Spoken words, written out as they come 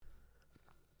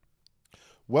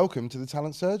Welcome to the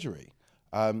Talent Surgery.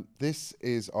 This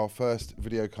is our first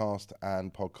videocast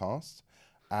and podcast,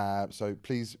 so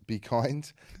please be kind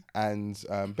and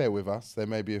bear with us. There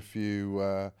may be a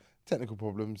few technical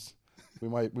problems.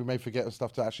 We may forget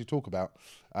stuff to actually talk about.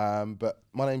 But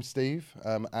my name's Steve,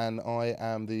 and I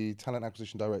am the Talent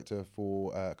Acquisition Director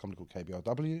for a company called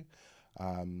KBRW.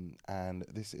 And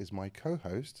this is my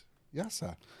co-host,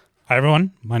 Yasar. Hi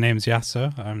everyone, my name is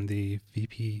Yasar. I'm the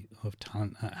VP of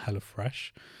Talent at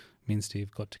HelloFresh. Me and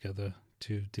Steve got together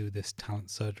to do this talent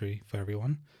surgery for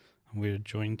everyone. And we're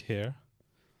joined here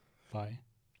by...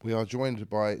 We are joined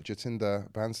by Jat Singh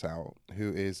Bansal,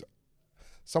 who is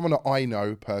someone that I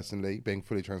know personally, being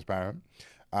fully transparent.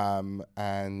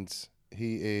 And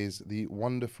he is the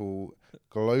wonderful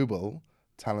global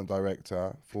talent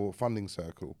director for Funding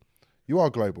Circle. You are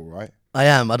global, right? I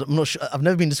am. I'm not sure. I've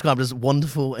never been described as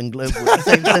wonderful and global in the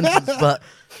same sentence,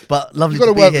 but lovely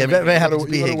to be here. Very happy to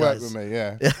be here, guys. Work with me,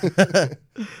 yeah.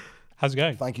 How's it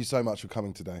going? Thank you so much for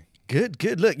coming today.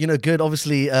 Good. Look, good.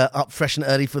 Obviously, up fresh and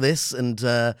early for this, and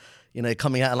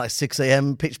coming out at like 6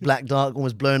 a.m, pitch black, dark,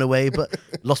 almost blown away, but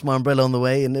lost my umbrella on the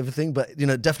way and everything. But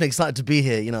definitely excited to be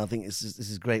here. I think this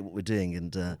is great what we're doing,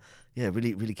 and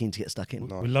really keen to get stuck in.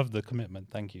 We love the commitment.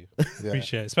 Thank you.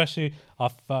 Appreciate it, especially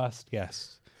our first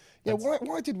guest. Yeah,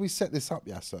 why did we set this up,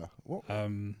 Yasar?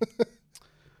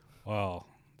 Well,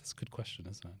 that's a good question,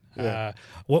 isn't it? Yeah.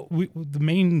 The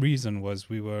main reason was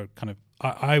we were kind of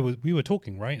we were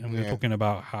talking, right? And we were talking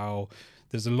about how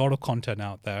there's a lot of content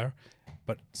out there,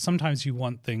 but sometimes you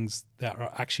want things that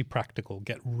are actually practical,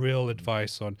 get real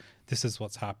advice on this is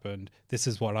what's happened, this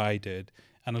is what I did.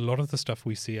 And a lot of the stuff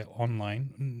we see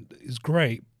online is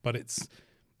great, but it's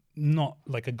not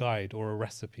like a guide or a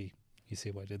recipe. You see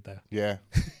what I did there? Yeah.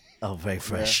 Oh, very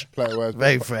fresh. Yeah, play words.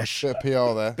 Very fresh. Bit of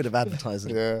PR there. Bit of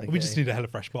advertising. Yeah. Okay. We just need a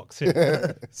HelloFresh box.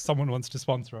 Yeah. Someone wants to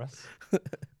sponsor us.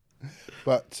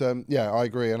 But I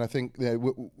agree, and I think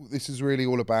this is really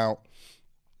all about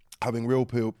having real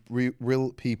people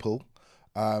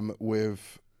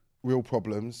with real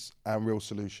problems and real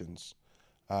solutions.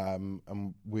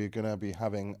 And we're going to be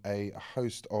having a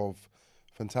host of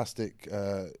fantastic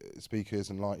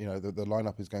speakers, and the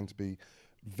lineup is going to be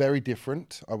very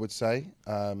different, I would say.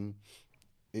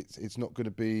 It's not going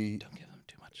to be... Don't give them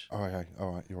too much. Oh, okay.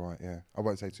 All right, you're right, yeah. I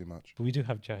won't say too much. But we do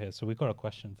have Jat here, so we've got a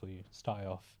question for you. Start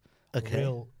off. Okay. A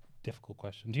real difficult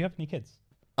question. Do you have any kids?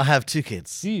 I have 2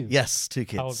 kids. Do you? Yes, 2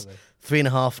 kids. How old are they?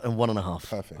 3.5 and 1.5.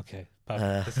 Perfect. Okay,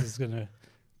 perfect. This is going to...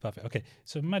 Perfect. Okay,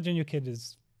 so imagine your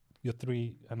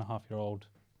 3.5-year-old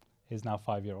is now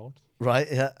 5-year-old. Right,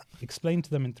 yeah. Explain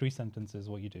to them in 3 sentences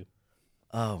what you do.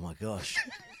 Oh, my gosh.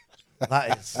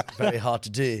 That is very hard to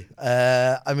do.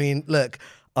 Look,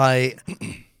 I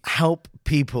help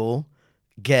people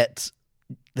get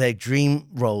their dream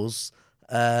roles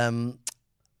in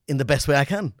the best way I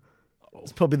can.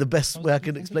 It's probably the best way I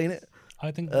can explain it.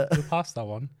 I think we'll pass that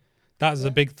one. That is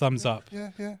a big thumbs up.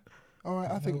 Yeah. All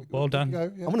right, I think... Well done. Yeah.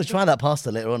 I'm going to try that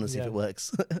pasta later on and see if it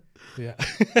works. Yeah.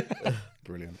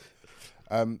 Brilliant.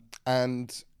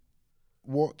 And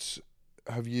what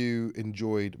have you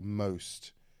enjoyed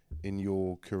most in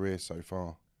your career so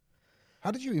far? How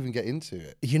did you even get into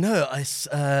it? I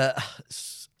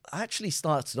actually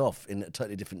started off in a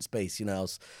totally different space. I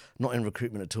was not in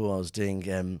recruitment at all. I was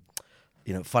doing,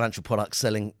 financial products,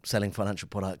 selling financial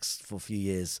products for a few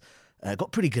years.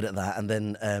 Got pretty good at that. And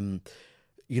then,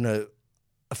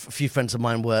 a few friends of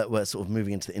mine were sort of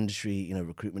moving into the industry,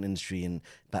 recruitment industry. And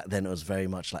back then it was very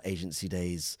much like agency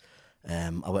days.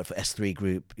 I worked for S3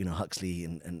 Group, Huxley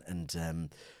and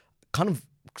kind of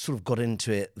sort of got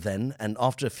into it then. And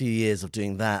after a few years of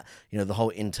doing that, the whole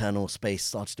internal space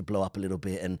started to blow up a little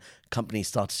bit, and companies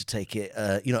started to take it,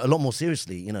 a lot more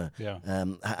seriously,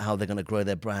 how they're going to grow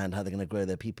their brand, how they're going to grow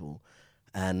their people.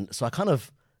 And so I kind of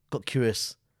got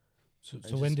curious. So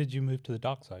when did you move to the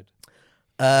dark side?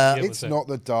 It's not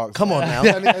the dark side. Come on now.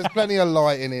 There's plenty of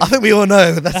light in it. I think we all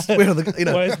know we're on the,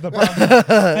 Where's the brown?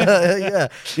 yeah.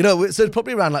 So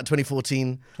probably around like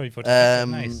 2014.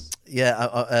 2014. Nice.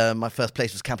 Yeah. My first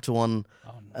place was Capital One.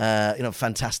 Oh, nice.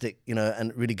 Fantastic,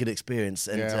 and really good experience.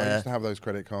 And I used to have those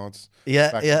credit cards.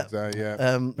 Yeah. Back in the day,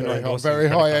 yeah. Very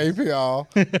high APR.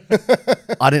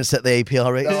 I didn't set the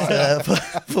APR rates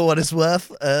for what it's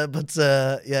worth,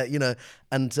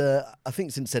 and I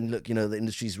think since then, look, the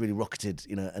industry's really rocketed,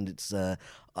 and it's I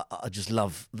just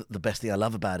love the best thing I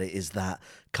love about it is that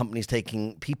companies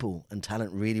taking people and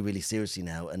talent really, really seriously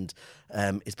now, and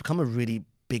it's become a really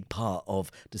big part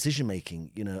of decision making,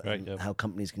 how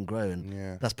companies can grow,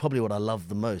 and that's probably what I love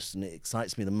the most, and it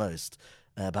excites me the most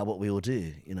about what we all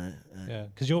do,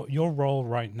 because your role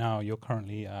right now, you're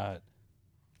currently at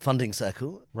Funding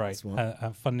Circle. Right. That's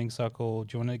one. Funding Circle.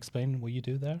 Do you want to explain what you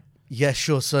do there? Yeah,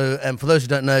 sure. So for those who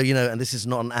don't know, and this is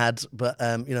not an ad, but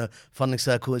Funding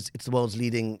Circle it's the world's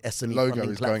leading SME Logo funding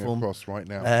is platform. going across right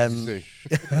now. You see.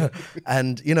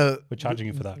 And We're charging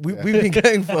you for that. we've been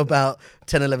going for about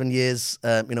 10, 11 years.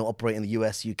 Operating in the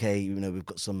US, UK. We've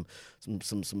got some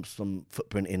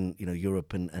footprint in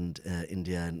Europe and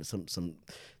India and some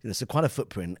so quite a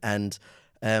footprint. And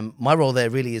my role there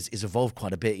really is evolved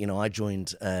quite a bit. I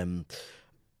joined.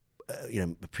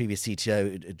 The previous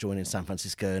CTO joined in San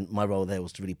Francisco, and my role there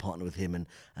was to really partner with him and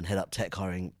head up tech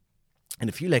hiring in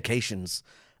a few locations.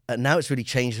 Now it's really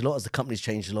changed a lot as the company's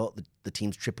changed a lot. The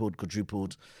team's tripled,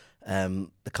 quadrupled.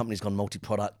 The company's gone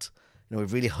multi-product.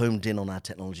 We've really homed in on our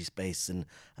technology space and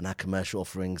our commercial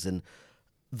offerings, and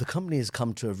the company has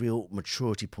come to a real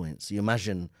maturity point. So you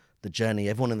imagine the journey.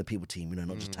 Everyone in the people team,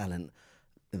 not just talent,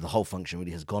 the whole function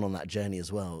really has gone on that journey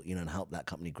as well. And helped that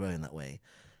company grow in that way.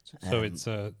 So it's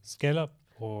a scale up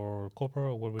or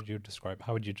corporate, or what would you describe?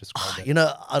 How would you describe it?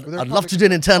 I'd love to do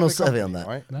an internal survey on that.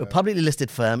 Right? We're a publicly listed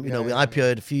firm. We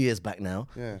IPO'd a few years back now.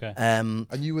 Yeah. Okay. And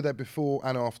you were there before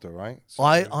and after, right? So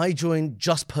I joined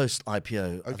just post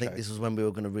IPO. I think Okay. this was when we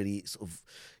were going to really sort of,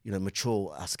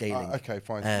 mature our scaling. okay,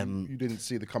 fine. So you didn't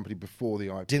see the company before the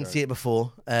IPO. Didn't see it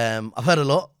before. I've heard a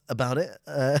lot about it,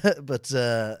 but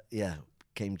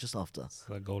came just after. It's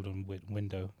the golden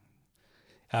window.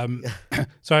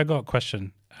 So I got a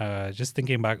question. Just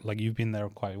thinking back, like you've been there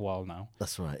quite a while now.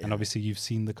 That's right. And obviously you've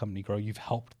seen the company grow. You've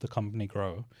helped the company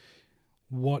grow.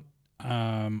 What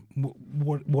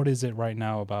is it right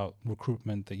now about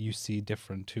recruitment that you see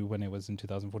different to when it was in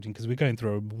 2014? Because we're going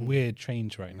through a weird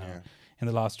change right now. Yeah. In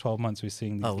the last 12 months, we're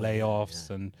seeing these layoffs,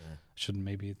 yeah. shouldn't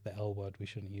maybe the L word. We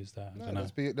shouldn't use that. I don't know.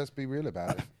 Let's be real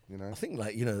about it. I think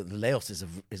the layoffs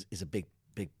is a big,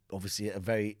 obviously a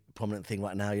very prominent thing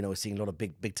right now. We're seeing a lot of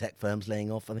big tech firms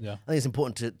laying off. I think it's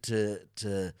important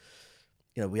to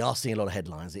we are seeing a lot of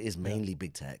headlines. It is mainly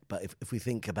big tech, but if we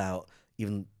think about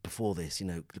even before this,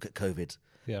 look at COVID.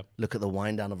 Yeah. Look at the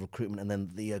wind down of recruitment, and then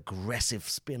the aggressive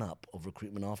spin up of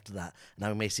recruitment after that. Now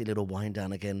we may see a little wind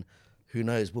down again. Who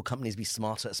knows? Will companies be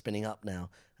smarter at spinning up now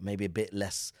and maybe a bit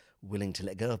less willing to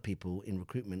let go of people in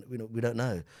recruitment? We don't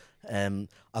know.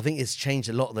 I think it's changed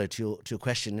a lot though. To your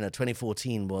question,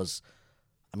 2014 was,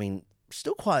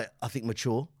 still quite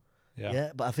mature.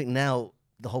 Yeah. But I think now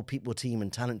the whole people team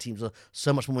and talent teams are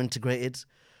so much more integrated.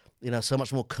 So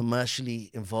much more commercially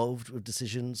involved with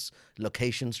decisions,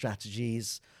 location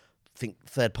strategies. Think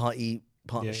third party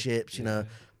partnerships.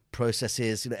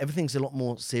 Processes. Everything's a lot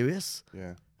more serious.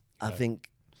 Yeah. I think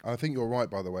you're right,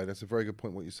 by the way. That's a very good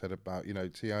point what you said about,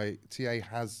 TA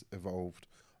has evolved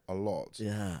a lot,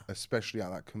 especially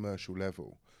at that commercial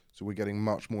level. So we're getting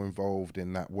much more involved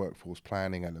in that workforce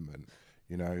planning element,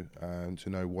 to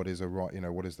know what is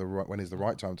when is the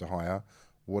right time to hire,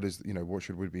 what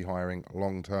should we be hiring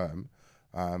long term,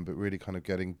 but really kind of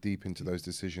getting deep into those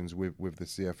decisions with the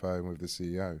CFO and with the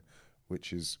CEO,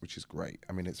 which is great.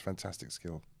 It's fantastic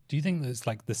skill. Do you think there's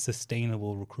like the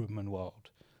sustainable recruitment world?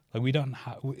 Like we don't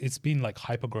have, it's been like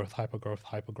hyper growth.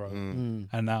 And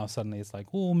now suddenly it's like,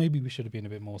 maybe we should have been a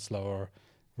bit more slower,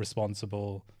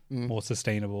 responsible, more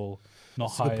sustainable,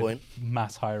 not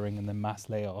mass hiring and then mass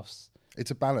layoffs.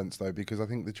 It's a balance though, because I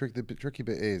think the tricky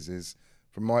bit is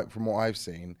from what I've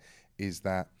seen is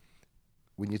that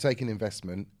when you take an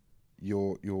investment,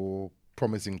 you're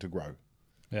promising to grow.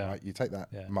 Yeah. Right? You take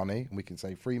that money, and we can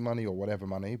say free money or whatever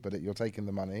money, but you're taking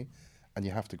the money and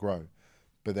you have to grow.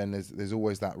 But then there's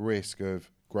always that risk of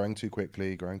growing too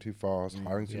quickly, growing too fast,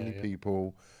 hiring too many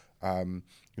people,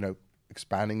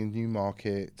 expanding in new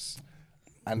markets,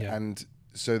 and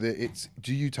so that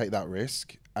do you take that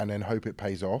risk and then hope it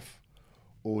pays off,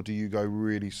 or do you go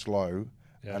really slow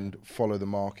and follow the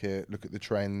market, look at the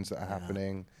trends that are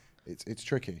happening? It's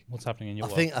tricky. What's happening in your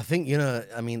world? I think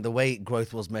the way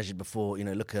growth was measured before,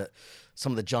 look at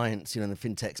some of the giants, in the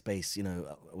fintech space,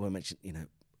 I won't mention,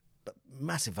 but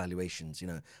massive valuations,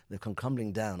 they've come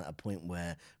crumbling down at a point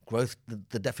where growth,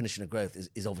 the definition of growth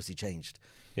is obviously changed.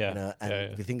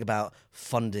 If you think about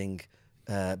funding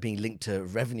being linked to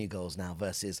revenue goals now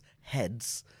versus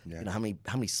heads, how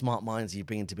many smart minds are you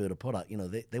bringing to build a product?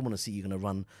 They want to see you going to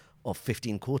run off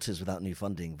 15 quarters without new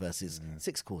funding versus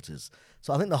 6 quarters.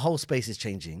 So I think the whole space is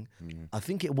changing. I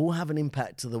think it will have an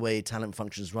impact to the way talent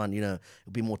functions run. It'll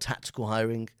be more tactical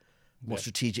hiring, more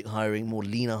strategic hiring, more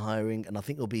leaner hiring, and I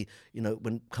think it'll be,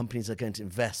 when companies are going to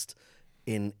invest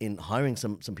in hiring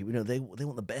some people, they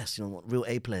want the best, want real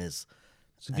A players.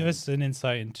 So give us an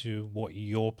insight into what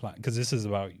your plan, because this is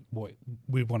about what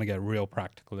we want to get real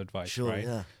practical advice, right?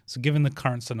 Yeah. So given the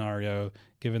current scenario,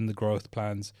 given the growth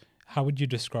plans, how would you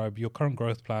describe your current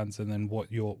growth plans and then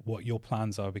what your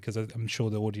plans are? Because I'm sure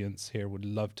the audience here would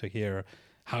love to hear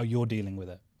how you're dealing with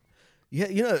it.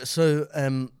 Yeah, so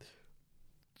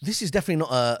this is definitely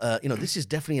not this is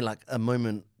definitely like a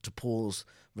moment to pause,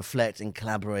 reflect, and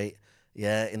collaborate.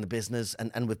 Yeah, in the business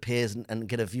and with peers and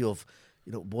get a view of,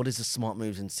 what is the smart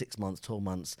moves in 6 months, 12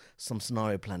 months, some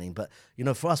scenario planning. But,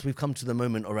 for us, we've come to the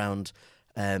moment around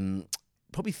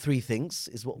probably 3 things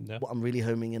is what I'm really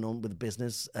homing in on with the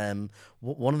business.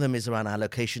 One of them is around our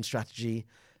location strategy,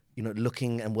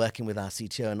 looking and working with our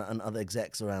CTO and other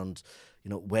execs around,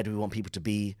 where do we want people to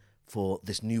be for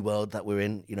this new world that we're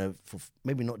in, for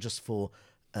maybe not just for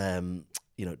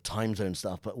time zone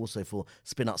stuff, but also for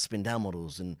spin up, spin down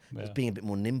models and just being a bit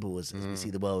more nimble as we see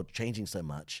the world changing so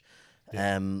much.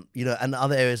 And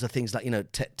other areas are things like,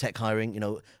 tech hiring,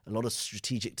 a lot of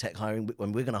strategic tech hiring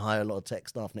when we're going to hire a lot of tech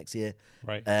staff next year,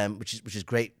 right? Which is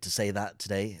great to say that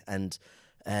today. And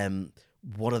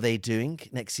what are they doing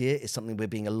next year is something we're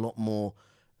being a lot more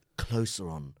closer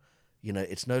on.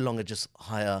 It's no longer just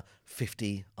hire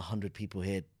 50, 100 people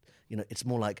here. It's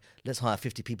more like, let's hire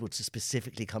 50 people to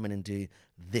specifically come in and do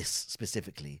this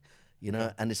specifically,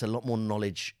 and it's a lot more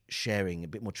knowledge sharing, a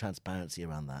bit more transparency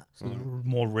around that. So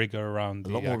more rigor around a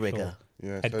lot more rigor.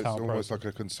 Yeah, so it's almost like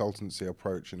a consultancy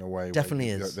approach in a way. Definitely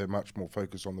is. They're much more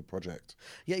focused on the project.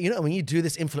 Yeah, when you do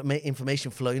this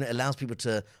information flow, it allows people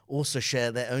to also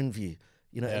share their own view.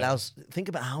 Think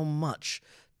about how much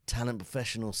talent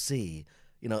professionals see,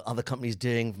 other companies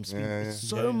doing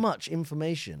from much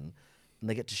information. And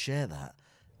they get to share that.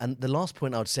 And the last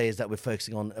point I would say is that we're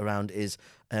focusing on around is,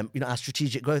 our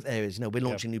strategic growth areas. We're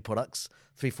launching new products,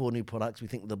 3-4 new products. We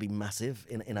think they'll be massive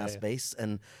in our space.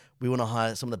 And we want to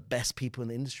hire some of the best people in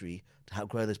the industry to help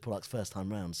grow those products first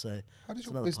time round. So how does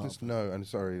your business know, and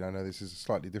sorry, I know this is a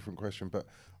slightly different question, but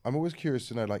I'm always curious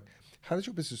to know, like, how does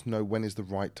your business know when is the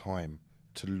right time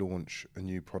to launch a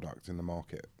new product in the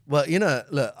market? Well,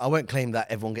 look, I won't claim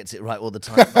that everyone gets it right all the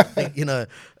time. I think, no.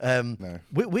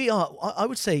 we are. I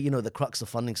would say, the crux of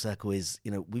Funding Circle is,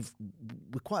 we're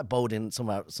quite bold in some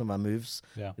of our moves.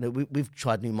 Yeah. We've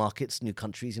tried new markets, new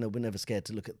countries. We're never scared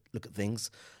to look at things.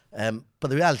 But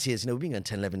the reality is, we've been going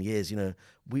 10, 11 years.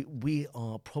 We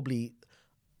are probably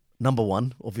number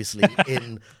one, obviously,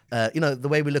 in the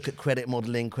way we look at credit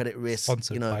modeling, credit risk.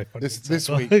 Sponsored by this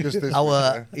week, just this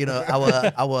our week,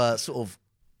 our sort of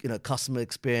customer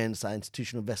experience, our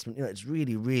institutional investment. It's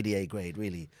really, really A grade,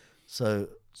 really. So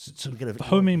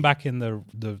homing back in the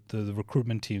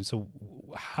recruitment team. So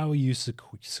how are you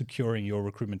securing your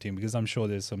recruitment team? Because I'm sure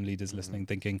there's some leaders listening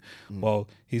thinking, well,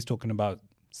 he's talking about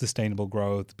sustainable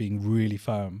growth, being really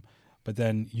firm. But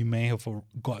then you may have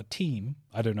got a team.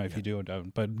 I don't know if you do or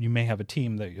don't, but you may have a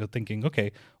team that you're thinking,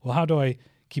 okay, well, how do I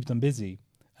keep them busy?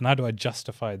 And how do I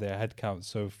justify their headcount?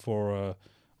 So for a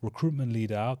recruitment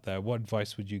leader out there, what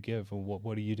advice would you give, or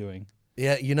what are you doing?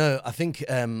 Yeah, I think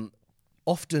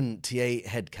often TA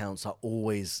headcounts are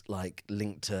always like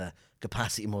linked to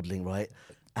capacity modeling, right?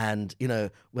 And,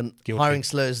 when hiring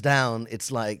slows down,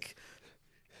 it's like,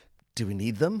 do we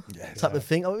need them? Type of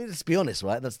thing. I mean, let's be honest,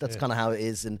 right? That's kind of how it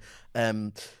is. And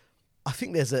I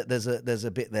think there's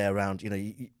a bit there around,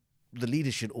 the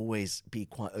leaders should always be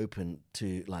quite open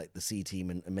to like the C team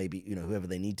and maybe, whoever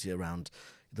they need to around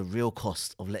the real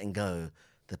cost of letting go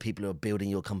the people who are building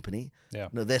your company. Yeah.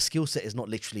 Their skill set is not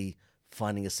literally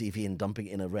finding a CV and dumping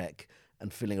it in a rec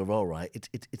and filling a role, right?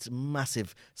 It's a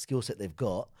massive skill set they've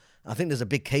got. I think there's a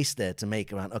big case there to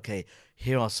make around, okay,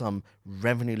 here are some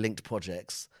revenue-linked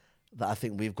projects that I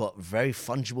think we've got very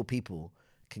fungible people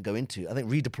can go into. I think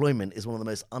redeployment is one of the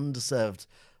most underserved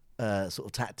sort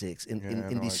of tactics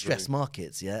in these stressed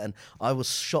markets. Yeah, and I was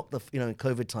shocked that in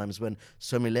COVID times when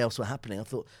so many layoffs were happening. I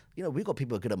thought we've got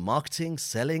people who are good at marketing,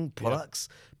 selling products,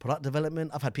 product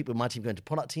development. I've had people in my team going to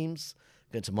product teams,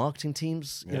 going to marketing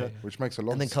teams, which makes a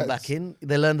lot of sense. And then come back in.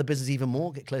 They learn the business even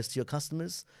more, get close to your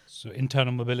customers. So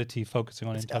internal mobility, focusing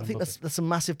on internal mobility. I think that's a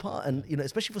massive part, and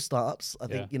especially for startups. I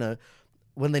think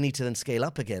when they need to then scale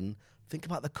up again, think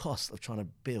about the cost of trying to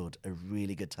build a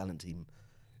really good talent team.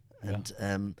 And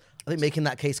I think making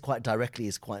that case quite directly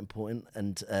is quite important.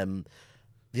 And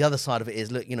the other side of it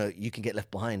is, look, you can get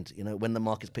left behind. When the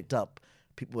market's picked up,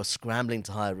 people are scrambling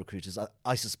to hire recruiters.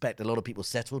 I suspect a lot of people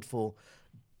settled for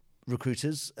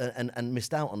recruiters and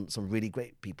missed out on some really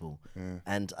great people. Yeah.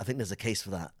 And I think there's a case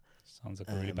for that. Sounds like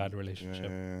a really bad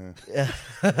relationship.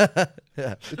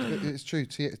 It's true.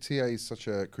 TA is such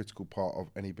a critical part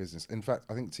of any business. In fact,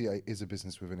 I think TA is a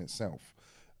business within itself,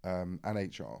 and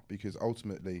HR, because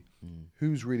ultimately,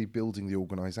 who's really building the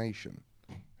organisation?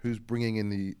 Who's bringing in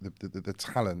the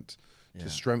talent to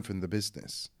strengthen the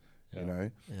business? You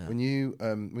know, Yeah. when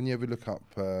you ever look up,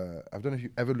 I don't know if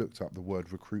you ever looked up the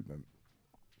word recruitment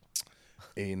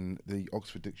in the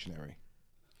Oxford Dictionary.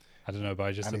 I don't know, but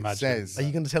I just And it imagine. says- Are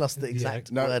you going to tell us the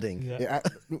exact No. wording? Yeah.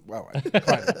 Well,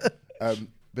 kind of.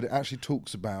 But it actually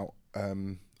talks about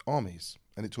armies,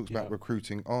 and it talks about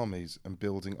recruiting armies and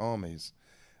building armies,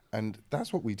 and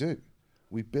that's what we do.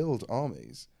 We build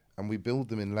armies, and we build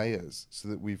them in layers so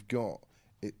that we've got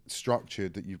it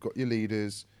structured. That you've got your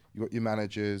leaders, you've got your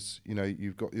managers, you know,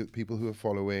 you've got your people who are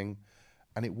following,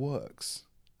 and it works,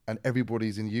 and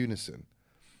everybody's in unison.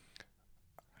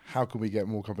 How can we get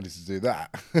more companies to do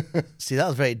that? See, that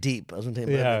was very deep. I was thinking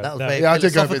that was very I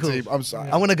did go a bit philosophical. deep. I'm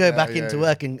sorry. I want to go back into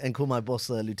work and call my boss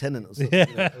a lieutenant or something.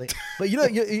 You know, I think. But you know,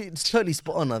 it's totally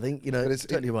spot on. I think you know, it's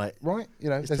totally right. Right? You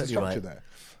know, It's there's totally a structure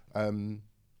right. there.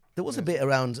 There was a bit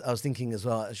around, I was thinking as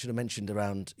well, I should have mentioned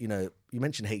around, you know, you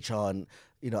mentioned HR and,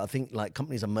 you know, I think like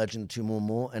companies are merging the two more and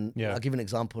more. And I'll give you an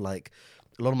example, like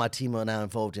a lot of my team are now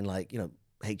involved in like, you know,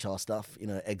 HR stuff, you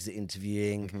know, exit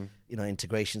interviewing, you know,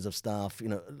 integrations of staff, you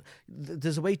know,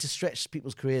 there's a way to stretch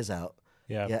people's careers out.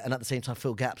 Yeah. And at the same time,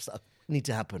 fill gaps that need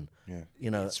to happen. Yeah.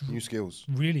 You know, New skills.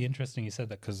 Really interesting you said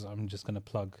that, because I'm just going to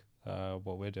plug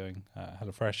what we're doing at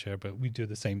HelloFresh here, but we do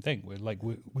the same thing.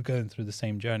 We're going through the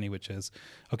same journey, which is,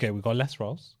 okay, we've got less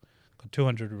roles, got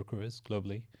 200 recruiters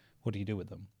globally. What do you do with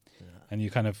them? And you're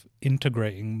kind of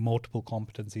integrating multiple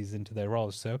competencies into their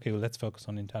roles. So, okay, well, let's focus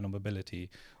on internal mobility,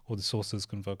 or the sources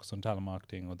can focus on talent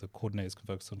marketing, or the coordinators can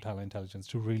focus on talent intelligence,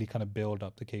 to really kind of build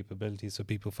up the capabilities so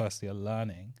people firstly are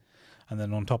learning. And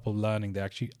then on top of learning, they're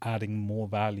actually adding more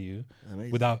value.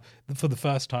 Amazing. For the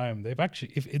first time, they've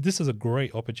actually, if this is a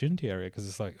great opportunity area, because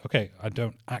it's like, okay, I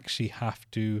don't actually have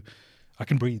to, I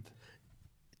can breathe.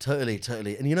 Totally.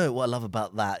 And you know what I love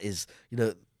about that is, you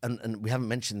know, and we haven't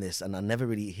mentioned this, and I never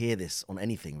really hear this on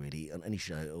anything really, on any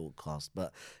show or cast,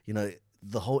 but you know,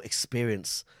 the whole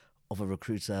experience of a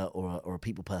recruiter or a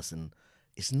people person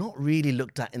is not really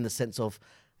looked at in the sense of,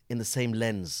 in the same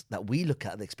lens that we look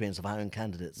at the experience of our own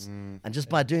candidates. And just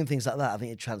by doing things like that, I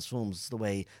think it transforms the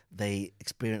way they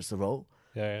experience the role.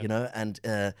 Yeah. You know, and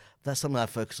that's something I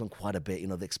focus on quite a bit, you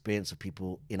know, the experience of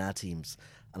people in our teams.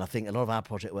 And I think a lot of our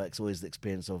project work is always the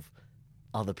experience of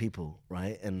other people,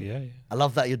 right? And I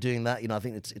love that you're doing that. You know, I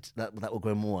think it's that will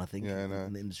grow more, I think, in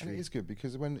the industry. And it is good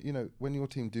because when your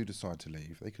team do decide to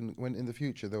leave, they can, when in the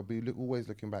future they'll be always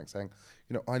looking back saying,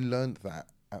 you know, I learned that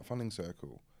at Funding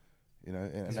Circle, you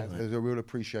know, and there's a real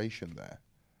appreciation there.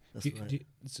 That's right.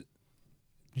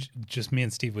 Just me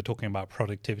and Steve were talking about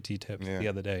productivity tips the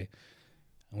other day,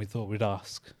 and we thought we'd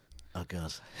ask. Oh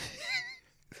God.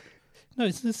 No,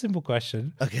 it's a simple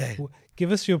question. Okay.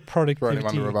 Give us your productivity.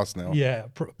 Throwing him under a bus now. Yeah,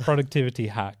 productivity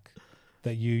hack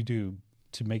that you do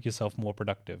to make yourself more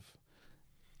productive.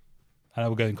 I know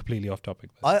we're going completely off topic.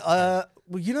 Well,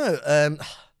 you know,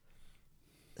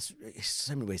 it's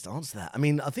so many ways to answer that. I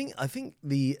mean, I think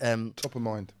the Top of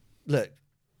mind. look,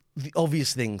 the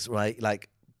obvious things, right? Like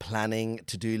planning,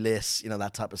 to-do lists, you know,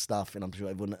 that type of stuff. And I'm sure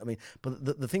everyone. I mean,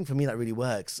 but the thing for me that really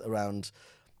works around,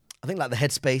 I think, like the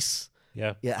headspace.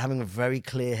 Yeah, having a very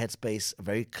clear headspace, a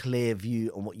very clear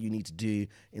view on what you need to do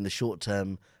in the short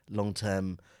term, long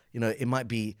term. You know, it might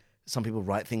be some people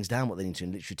write things down what they need to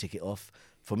and literally tick it off.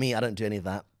 For me, I don't do any of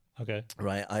that. Okay.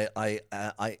 Right.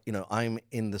 I you know, I'm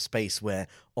in the space where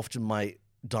often my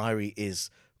diary is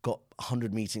got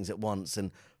 100 meetings at once,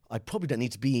 and I probably don't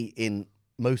need to be in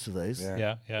most of those.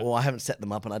 Yeah. Or I haven't set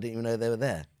them up and I didn't even know they were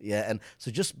there. Yeah. And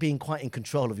so just being quite in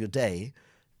control of your day,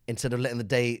 instead of letting the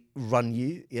day run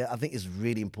you, I think is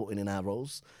really important in our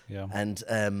roles. Yeah. And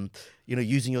you know,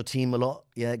 using your team a lot,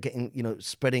 getting, you know,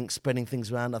 spreading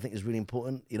things around, I think is really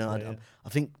important. You know, I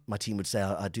think my team would say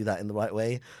I do that in the right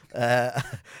way.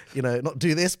 You know, not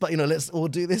do this, but you know, let's all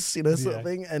do this, you know, sort of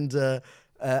thing. And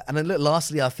then look,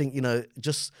 lastly, I think, you know,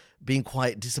 just being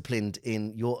quite disciplined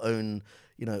in your own,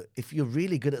 you know, if you're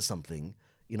really good at something,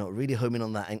 you know, really home in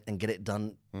on that and get it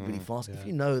done really fast. If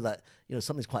you know that, you know,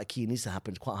 something's quite key, needs to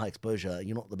happen, it's quite high exposure,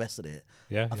 you're not the best at it.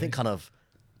 I think kind of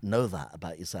know that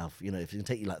about yourself. You know, if it can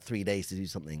take you like 3 days to do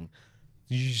something.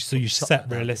 So you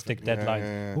set realistic deadlines.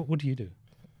 Yeah. What do you do?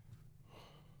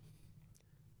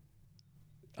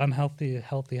 Unhealthy,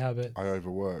 healthy habit? I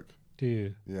overwork. Do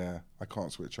you? Yeah, I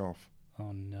can't switch off.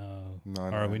 Oh no. No,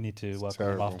 All no, right, we need to work on it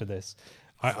terrible. after this.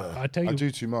 I tell you. I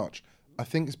do too much. I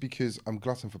think it's because I'm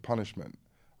glutton for punishment.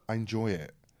 I enjoy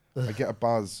it. I get a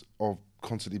buzz of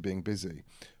constantly being busy.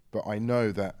 But I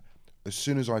know that as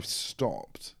soon as I've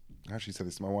stopped, I actually said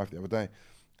this to my wife the other day,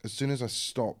 as soon as I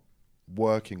stop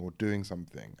working or doing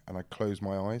something and I close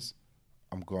my eyes,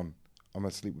 I'm gone. I'm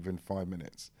asleep within 5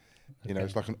 minutes. You know,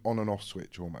 it's like an on and off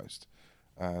switch almost.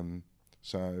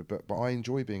 So, but I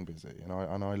enjoy being busy, and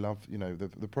I love, you know,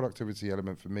 the productivity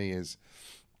element for me is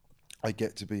I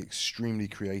get to be extremely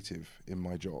creative in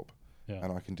my job,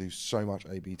 and I can do so much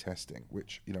A/B testing,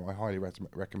 which, you know, I highly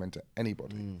recommend to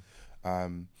anybody.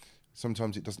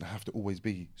 Sometimes it doesn't have to always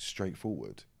be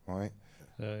straightforward, right?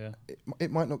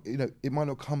 It might not, you know, it might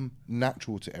not come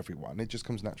natural to everyone. It just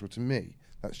comes natural to me.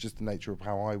 That's just the nature of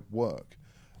how I work.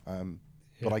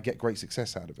 But I get great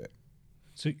success out of it.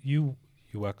 So you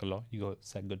work a lot. You got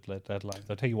set good deadlines.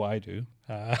 I'll tell you what I do.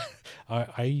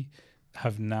 I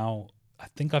have now, I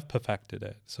think I've perfected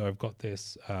it. So I've got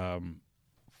this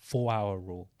 4-hour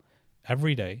rule.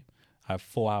 Every day I have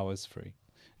 4 hours free.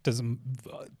 Doesn't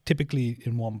typically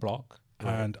in one block,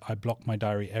 and I block my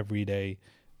diary every day,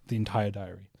 the entire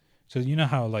diary. So you know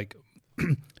how like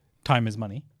time is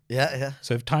money. Yeah.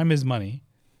 So if time is money,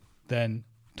 then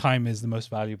time is the most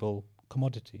valuable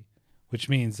commodity, which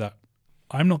means that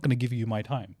I'm not going to give you my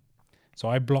time. So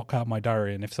I block out my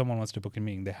diary, and if someone wants to book a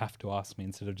meeting, they have to ask me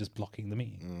instead of just blocking the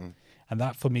meeting. And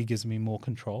that for me gives me more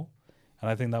control. And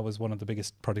I think that was one of the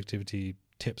biggest productivity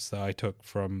tips that I took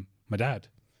from my dad.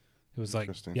 It was like,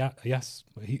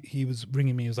 he was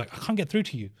ringing me. He was like, I can't get through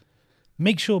to you.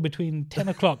 Make sure between 10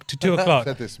 o'clock to 2 o'clock,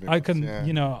 I can,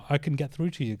 you know, I can get through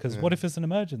to you. Because what if it's an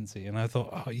emergency? And I thought,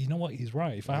 oh, you know what? He's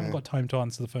right. If I haven't got time to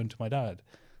answer the phone to my dad,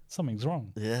 something's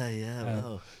wrong.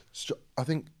 Wow. I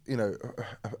think, you know,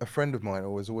 a friend of mine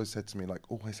always said to me, like,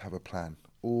 always have a plan,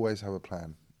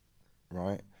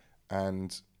 right?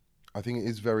 And I think it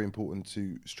is very important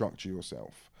to structure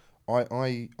yourself.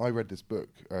 I read this book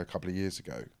a couple of years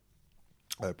ago,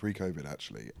 pre-COVID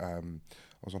actually. I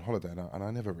was on holiday and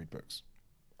I never read books.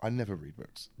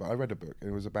 But I read a book, and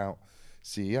it was about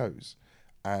CEOs.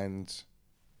 And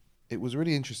it was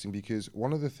really interesting because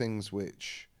one of the things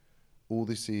which all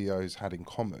the CEOs had in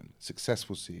common,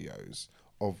 successful CEOs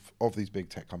of these big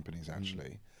tech companies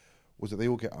actually, was that they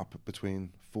all get up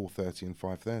between 4:30 and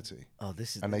 5:30. Oh,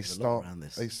 this is, and they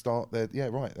start their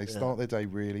day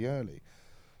really early.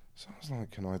 So I was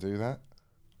like, can I do that?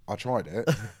 I tried it.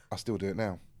 I still do it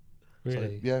now.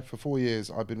 Really? So, yeah, for 4 years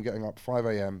I've been getting up 5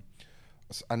 a.m.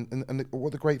 And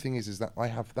what the great thing is that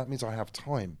that means I have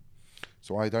time,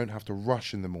 so I don't have to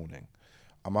rush in the morning.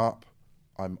 I'm up,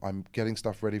 I'm getting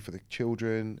stuff ready for the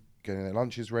children, getting their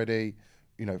lunches ready,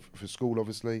 you know, for school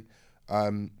obviously,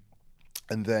 and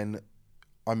then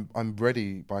I'm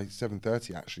ready by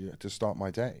 7:30 actually to start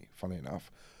my day. Funny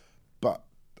enough, but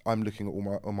I'm looking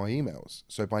at all my emails.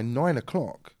 So by 9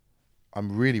 o'clock,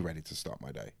 I'm really ready to start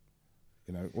my day.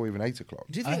 You know, or even 8 o'clock.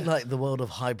 Do you think like the world of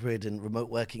hybrid and remote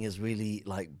working has really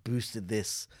like boosted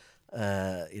this?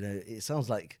 You know, it sounds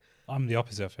like I'm the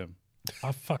opposite of him.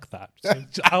 Oh, fuck that.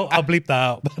 So I'll bleep that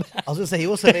out. I was going to say, he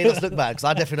also made us look bad because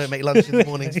I definitely don't make lunch in the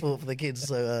mornings for the kids.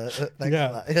 So thanks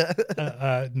for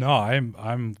that. No,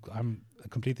 I'm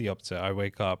completely opposite. I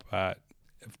wake up at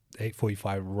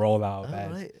 8:45, roll out of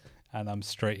bed, and I'm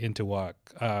straight into work.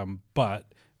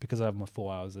 But because I have my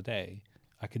 4 hours a day,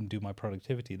 I can do my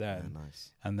productivity then. Yeah,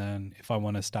 nice. And then if I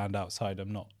want to stand outside,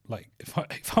 I'm not like,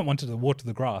 if I wanted to water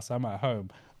the grass, I'm at home.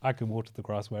 I can water the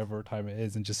grass wherever time it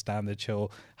is and just stand there,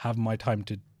 chill, have my time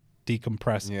to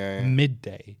decompress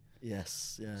midday.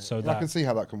 Yes, yeah. So I can see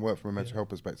how that can work from a mental health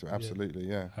perspective. Absolutely,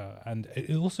 yeah. And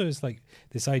it also is like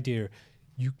this idea,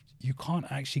 you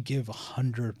can't actually give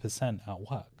 100% at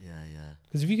work. Yeah.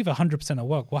 Because if you give 100% at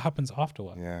work, what happens after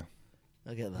work? Yeah.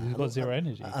 I get that. You've got zero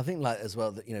energy. I think like as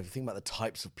well that, you know, if you think about the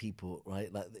types of people,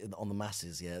 right, like on the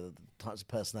masses, the types of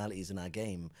personalities in our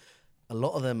game, a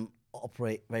lot of them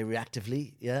operate very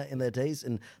reactively, in their days.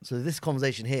 And so this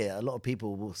conversation here, a lot of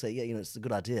people will say, you know, it's a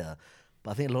good idea.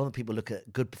 But I think a lot of people look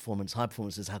at good performance, high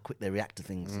performance as how quick they react to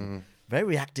things. Very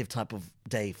reactive type of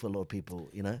day for a lot of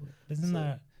people, you know? Isn't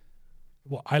that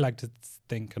what I like to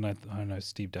think, and I know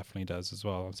Steve definitely does as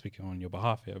well, I'm speaking on your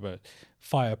behalf here, but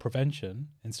fire prevention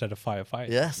instead of firefighting.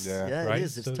 Yes, right? It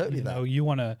is. It's totally that. You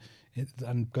want to,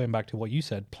 and going back to what you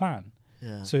said, plan.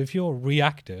 Yeah. So if you're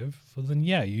reactive, well then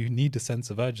you need a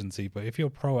sense of urgency. But if you're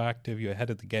proactive, you're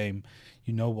ahead of the game,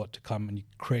 you know what to come, and you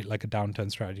create like a downturn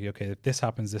strategy. Okay, if this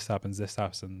happens,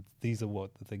 these are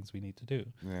what the things we need to do.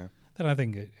 Yeah. Then I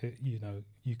think you know,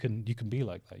 you can be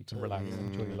like that. You can relax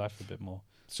and enjoy your life a bit more.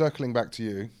 Circling back to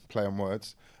you, play on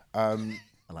words. I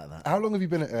like that. How long have you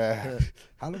been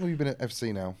at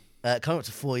FC now? Coming up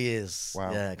to 4 years.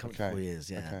 Wow. Yeah, coming to 4 years.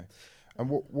 Yeah. Okay. And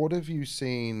what have you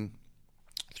seen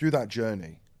through that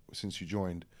journey since you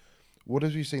joined? What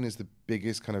have you seen as the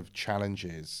biggest kind of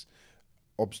challenges,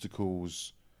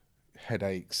 obstacles,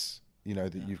 headaches, you know,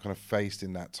 that you've kind of faced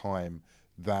in that time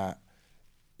that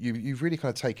you've really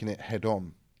kind of taken it head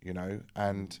on, you know?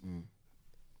 And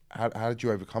how did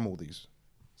you overcome all these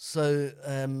So,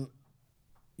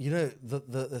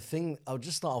 the thing, I'll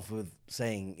just start off with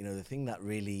saying, the thing that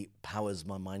really powers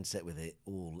my mindset with it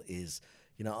all is,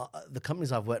 the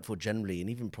companies I've worked for generally,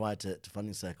 and even prior to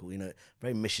Funding Circle,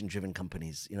 very mission-driven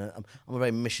companies. I'm a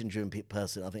very mission-driven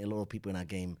person. I think a lot of people in our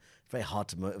game, it's very hard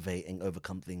to motivate and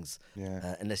overcome things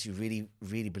unless you really,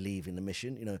 really believe in the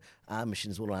mission. Our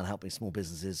mission is all around helping small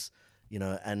businesses,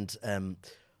 and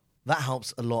that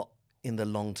helps a lot in the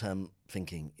long-term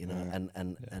thinking,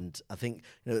 and I think,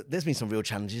 there's been some real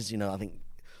challenges. I think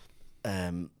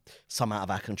some out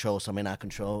of our control, some in our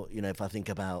control. If I think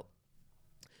about,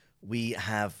 we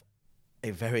have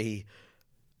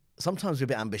sometimes we're a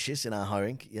bit ambitious in our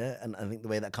hiring, and I think the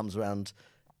way that comes around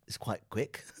is quite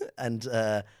quick, and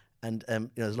there's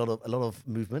a lot of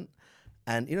movement,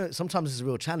 and sometimes it's a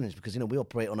real challenge because we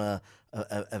operate on a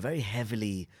very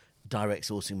heavily direct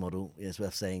sourcing model. It's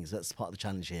worth saying, so that's part of the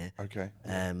challenge here. Okay.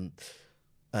 Not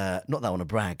that I want to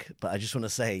brag, but I just want to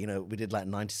say, we did like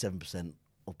 97%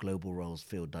 of global roles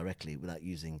filled directly without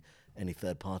using any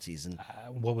third parties. And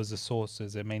what was the source?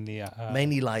 Is it mainly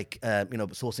mainly like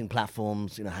sourcing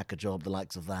platforms, HackerJob, the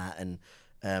likes of that, and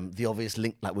the obvious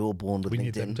link, like we're all born with we LinkedIn.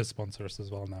 need them to sponsor us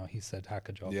as well now. He said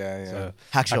HackerJob. Yeah. So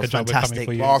HackerJob's fantastic.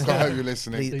 Mark, I hope you're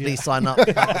listening. Please sign up,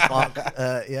 Mark.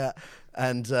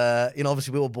 And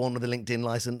obviously we were born with a LinkedIn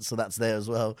license, so that's there as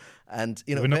well. And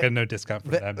we're not getting no discount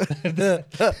from them.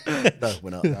 No, we're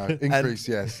not. No, increase,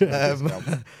 yes.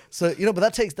 So but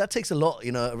that takes a lot,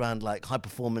 around like high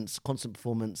performance, constant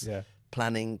performance,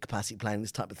 planning, capacity planning,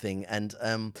 this type of thing. And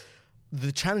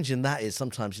the challenge in that is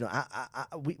sometimes,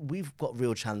 we've got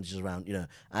real challenges around,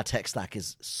 our tech stack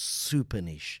is super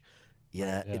niche.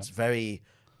 It's very,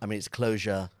 it's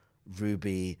Clojure,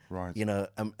 Ruby, right?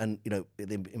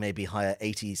 It may be hire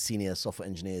 80 senior software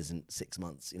engineers in 6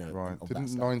 months. Right? Didn't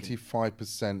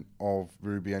 95% of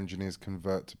Ruby engineers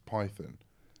convert to Python?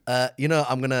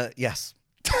 Yes,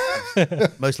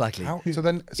 most likely. So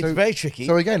then, it's very tricky.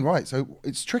 So again, right? So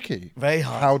it's tricky. Very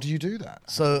hard. How do you do that?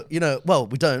 So we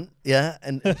don't,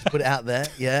 and just put it out there,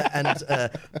 and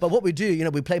but what we do,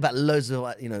 we play back loads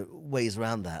of ways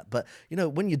around that. But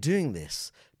when you're doing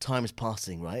this, time is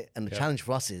passing, right? And the challenge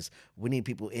for us is we need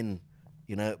people in,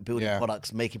 building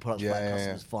products, making products for our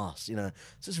customers fast, So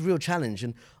it's a real challenge.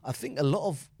 And I think a lot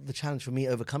of the challenge for me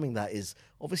overcoming that is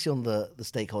obviously on the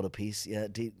stakeholder piece,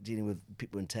 dealing with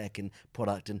people in tech and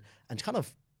product and kind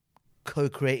of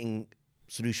co-creating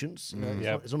solutions.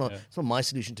 It's not my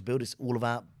solution to build, it's all of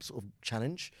our sort of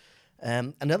challenge.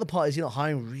 And the other part is,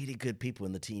 hiring really good people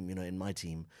in the team, in my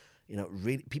team.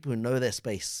 Really people who know their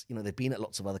space. They've been at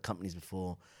lots of other companies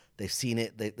before. They've seen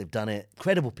it. They've done it.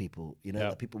 Credible people.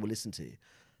 That people will listen to.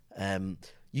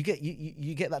 You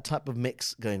get that type of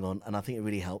mix going on, and I think it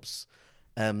really helps.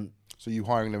 So you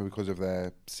hiring them because of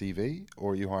their CV,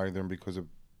 or are you hiring them because of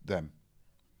them?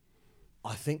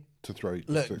 I think to throw.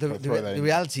 Look, the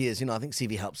reality is, I think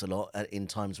CV helps a lot in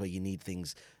times where you need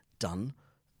things done,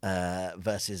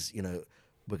 versus we're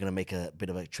going to make a bit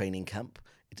of a training camp.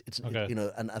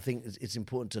 And I think it's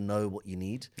important to know what you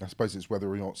need. I suppose it's whether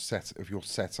or not if you're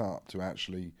set up to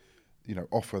actually,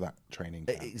 offer that training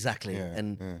camp. Exactly.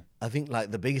 I think like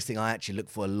the biggest thing I actually look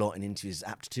for a lot in interviews is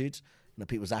aptitude.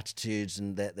 People's attitudes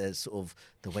and their sort of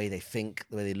the way they think,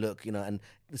 the way they look. And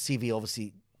the CV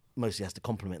obviously mostly has to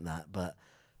complement that, but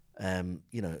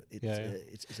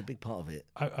it's a big part of it.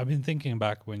 I've been thinking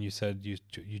back when you said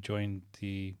you joined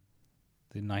the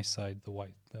nice side, the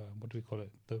white, what do we call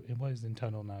it? What is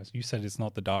internal now? You said it's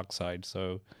not the dark side,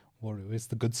 so what is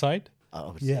the good side?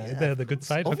 They're the good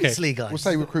side. Obviously, guys. We'll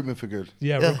say recruitment for good.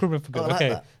 Recruitment for good. Like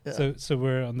okay, that. So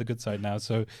we're on the good side now.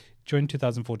 So joined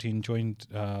 2014, joined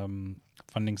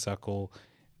Funding Circle,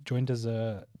 joined as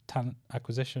a talent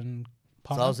acquisition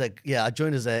partner. So I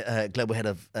joined as a global head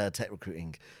of tech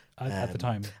recruiting. At the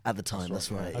time. At the time, that's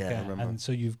right. Okay. Yeah. And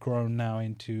so you've grown now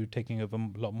into taking over a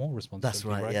lot more responsibility. That's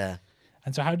right. Yeah.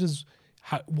 And so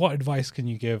what advice can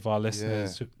you give our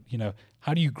listeners? To,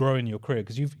 how do you grow in your career?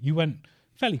 Because you went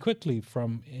fairly quickly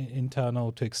from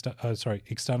external to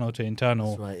internal.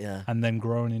 That's right. Yeah. And then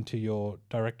grown into your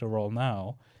director role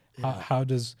now. Yeah.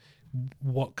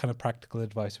 What kind of practical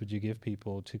advice would you give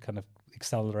people to kind of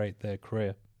accelerate their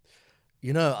career?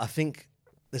 I think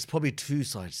there's probably two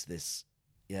sides to this.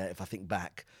 Yeah, if I think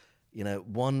back,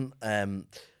 one,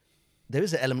 there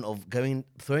is an element of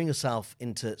throwing yourself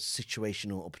into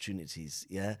situational opportunities.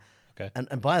 Yeah. Okay.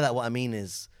 And by that, what I mean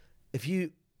is, if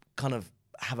you kind of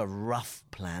have a rough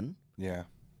plan. Yeah.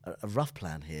 A rough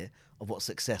plan here of what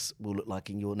success will look like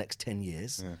in your next 10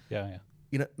 years. Yeah.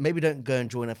 Maybe don't go and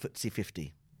join a FTSE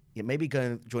 50. Maybe go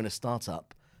and join a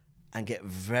startup and get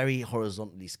very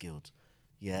horizontally skilled.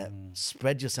 Yeah,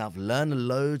 spread yourself, learn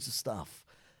loads of stuff.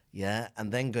 Yeah,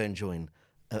 and then go and join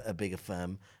a bigger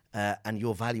firm, and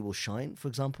your value will shine. For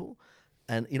example,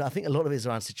 and I think a lot of it is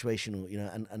around situational.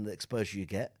 And the exposure you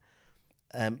get.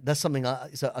 That's something.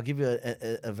 So I'll give you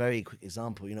a very quick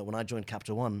example. When I joined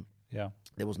Capital One,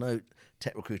 there was no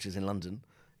tech recruiters in London.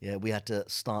 Yeah, we had to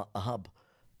start a hub,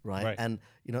 right? And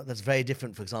that's very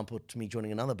different. For example, to me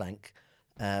joining another bank,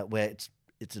 where it's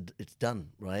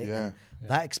done, right? Yeah.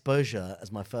 That exposure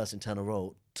as my first internal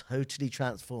role totally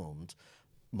transformed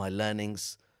my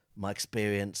learnings, my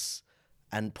experience,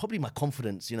 and probably my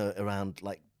confidence. Around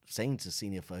like saying to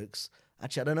senior folks,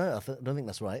 actually, I don't know. I don't think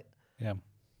that's right. Yeah.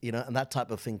 And that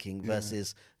type of thinking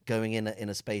versus going in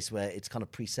a space where it's kind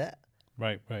of preset.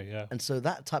 Right, yeah. And so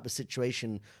that type of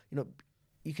situation,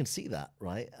 you can see that,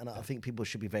 right? And I think people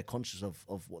should be very conscious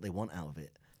of what they want out of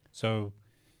it. So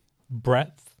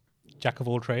breadth, jack of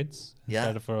all trades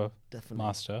instead of a definitely.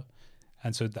 master.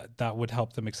 And so that would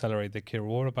help them accelerate their career.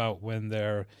 What about when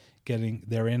they're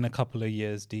in a couple of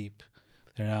years deep?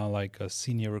 They're now like a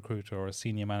senior recruiter or a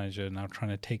senior manager now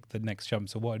trying to take the next jump.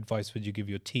 So what advice would you give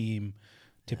your team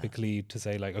typically to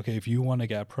say like, okay, if you want to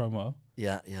get a promo,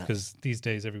 because these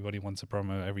days everybody wants a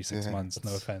promo every 6 months,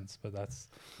 no offense, but that's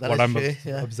what I'm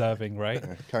observing, right?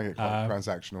 Can get quite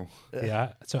transactional.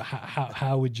 Yeah. So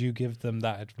how would you give them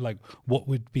that? Like, what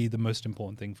would be the most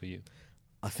important thing for you?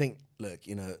 I think, look,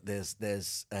 there's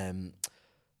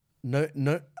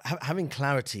having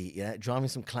clarity, driving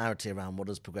some clarity around what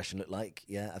does progression look like.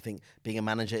 I think being a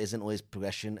manager isn't always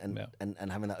progression,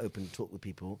 and having that open talk with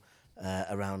people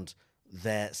around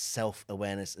their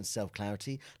self-awareness and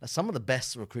self-clarity. Now, some of the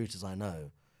best recruiters I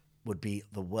know would be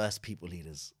the worst people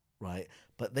leaders, right?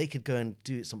 But they could go and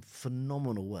do some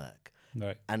phenomenal work.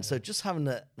 Right. And so just having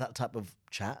that type of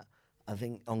chat, I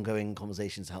think ongoing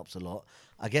conversations helps a lot.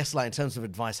 I guess like in terms of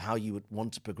advice, how you would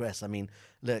want to progress. I mean,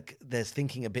 look, there's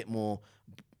thinking a bit more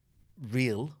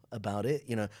real about it.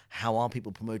 How are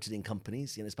people promoted in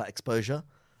companies? It's about exposure.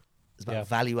 It's about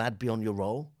value add beyond your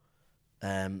role.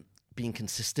 Being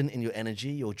consistent in your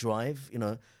energy, your drive,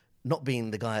 not being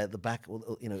the guy at the back or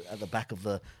at the back of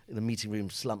the meeting room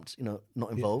slumped, not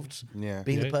involved.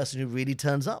 Being the person who really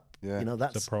turns up.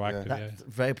 That's proactive,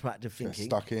 very proactive thinking.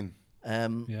 Stuck in.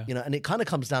 And it kind of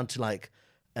comes down to like,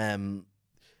 I've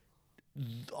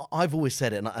always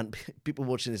said it, and people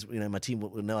watching this, my team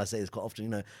will know I say this quite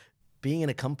often. Being in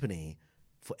a company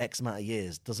for X amount of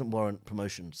years doesn't warrant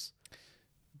promotions.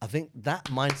 I think that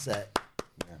mindset.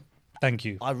 Thank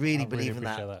you. I really believe in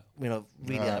that. I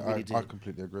really do. I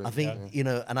completely agree. I think,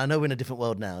 and I know we're in a different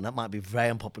world now, and that might be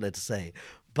very unpopular to say,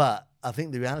 but I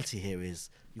think the reality here is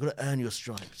you've got to earn your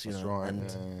stripes, That's right,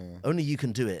 and only you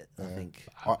can do it, I think.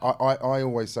 I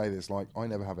always say this, like, I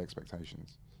never have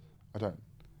expectations. I don't.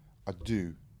 I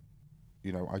do.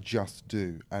 I just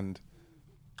do. And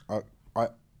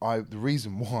the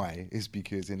reason why is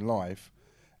because in life,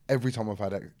 every time I've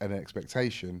had an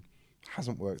expectation, it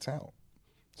hasn't worked out.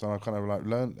 So I've kind of like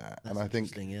learned that. That's and I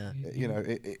think,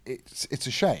 it's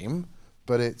a shame,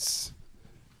 but it's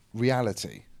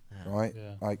reality, right?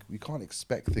 Yeah. Like, you can't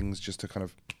expect things just to kind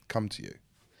of come to you.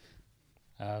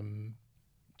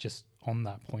 Just on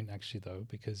that point, actually, though,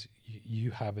 because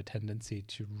you have a tendency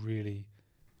to really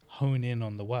hone in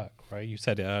on the work, right? You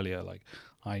said it earlier, like,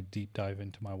 I deep dive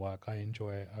into my work. I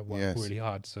enjoy it. I work really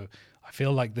hard. So I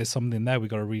feel like there's something there we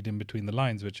got to read in between the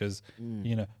lines, which is,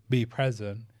 be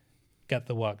present, get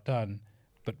the work done,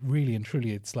 but really and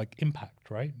truly it's like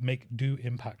impact, right? Do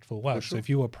impactful work. Sure. So if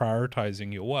you are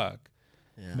prioritizing your work,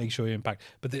 make sure you impact.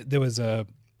 But there was I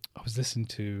was listening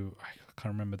to, I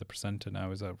can't remember the presenter now, it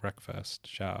was at Wreckfest,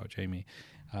 shout out Jamie,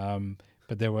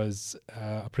 but there was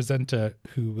a presenter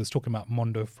who was talking about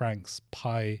Mondo Frank's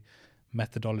PI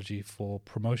methodology for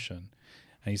promotion,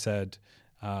 and he said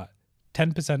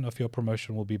 10% of your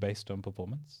promotion will be based on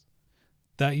performance,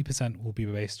 30% will be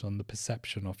based on the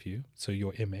perception of you, so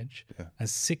your image, and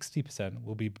 60%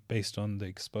 will be based on the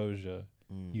exposure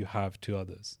you have to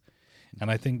others. And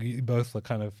I think you both are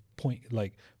kind of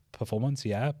performance,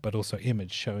 but also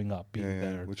image, showing up, being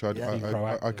there. Which I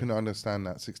can understand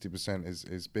that 60%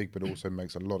 is big, but also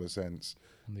makes a lot of sense.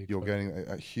 You're getting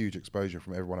a huge exposure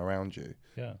from everyone around you.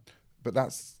 Yeah. But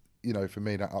that's, for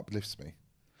me, that uplifts me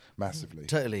massively.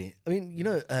 Totally. I mean,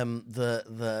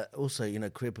 the also,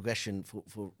 career progression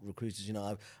for recruiters,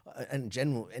 and in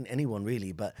general, in anyone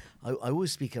really, but I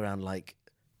always speak around like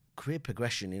career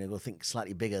progression, go think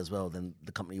slightly bigger as well than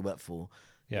the company you work for.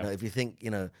 Yeah. If you think,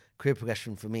 career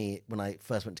progression for me when I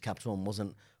first went to Capital One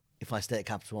wasn't if I stay at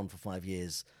Capital One for 5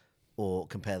 years or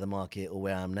compare the market or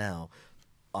where I am now,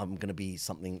 I'm going to be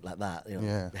something like that,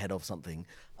 head of something.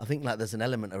 I think like there's an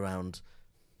element around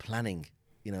planning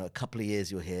a couple of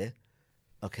years you're here.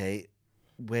 Okay,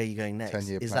 where are you going next?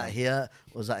 10-year Is plan. that here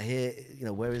or is that here?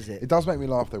 Where is it? It does make me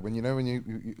laugh though when you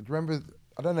remember.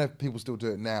 I don't know if people still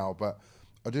do it now, but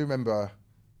I do remember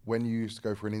when you used to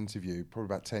go for an interview, probably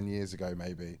about 10 years ago,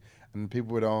 maybe, and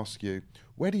people would ask you,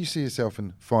 "Where do you see yourself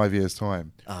in 5 years'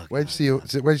 time? Oh, Where do you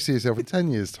see yourself in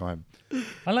 10 years' time?"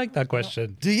 I like that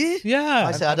question. Do you? Yeah.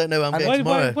 I say I don't know. I'm and going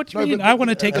tomorrow. What do you mean? I want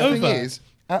to take the over. thing is,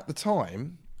 at the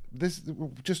time, this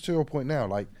just to your point now,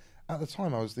 like at the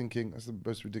time, I was thinking that's the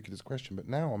most ridiculous question, but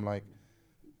now I'm like,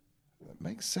 that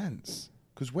makes sense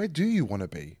because where do you want to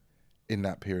be in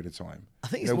that period of time? I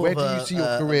think it's more where of do a, you see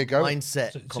your career going?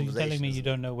 mindset So you're conversation. telling me you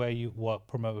don't know what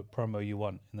promo you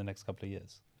want in the next couple of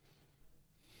years?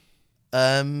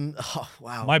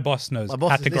 Wow. My boss knows My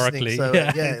boss categorically. is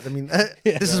listening, so, yeah. I mean,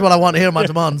 this is what I want to hear. My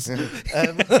demands. Make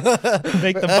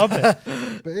them public.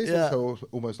 But it's also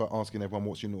almost like asking everyone,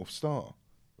 "What's your North Star?"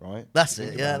 Right? That's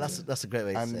it. Yeah, that's a great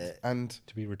way to say it. And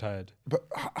To be retired. but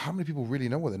how many people really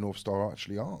know what their North Star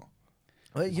actually are?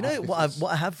 Well,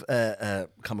 what I have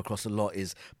come across a lot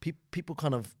is people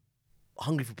kind of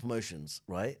hungry for promotions,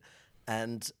 right?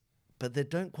 But they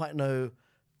don't quite know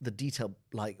the detail,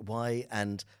 like why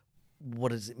and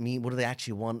what does it mean? What do they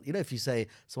actually want? If you say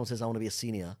someone says I want to be a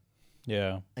senior,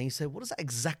 Yeah. and you say what does that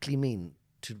exactly mean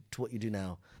to what you do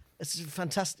now? It's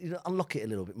fantastic. Unlock it a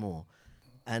little bit more,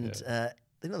 and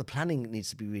the planning needs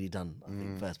to be really done. I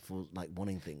think first before like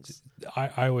wanting things.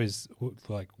 I always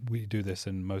like we do this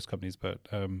in most companies, but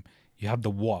you have the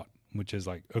what, which is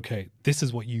like, okay, this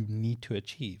is what you need to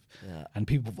achieve, and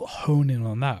people hone in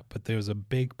on that. But there's a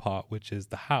big part which is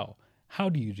the how. How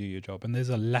do you do your job? And there's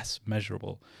a less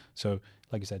measurable. So,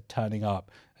 like you said, turning up.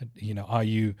 Are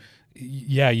you?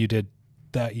 Yeah, you did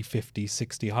 30, 50,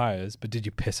 60 hires, but did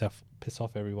you piss off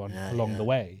everyone along the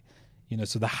way?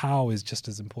 So the how is just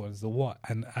as important as the what.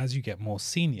 And as you get more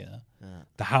senior,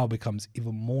 the how becomes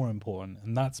even more important.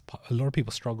 And that's a lot of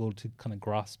people struggle to kind of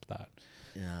grasp that.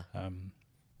 Yeah.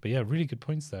 But yeah, really good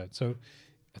points there. So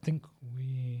I think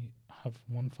we have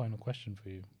one final question for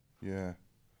you. Yeah.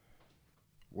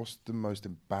 What's the most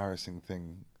embarrassing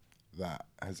thing that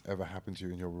has ever happened to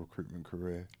you in your recruitment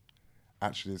career?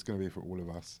 Actually, it's going to be for all of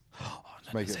us.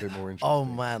 To make it a bit more interesting. Oh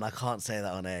man, I can't say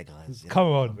that on air, guys. Come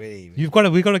on, Really. we've got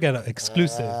to get an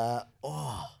exclusive. And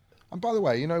by the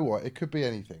way, you know what? It could be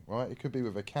anything, right? It could be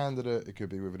with a candidate. It could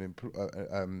be with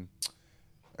a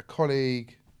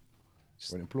colleague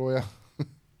or an employer.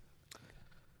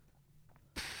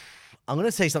 I'm going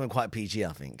to say something quite PG,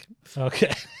 I think.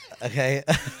 Okay. Okay.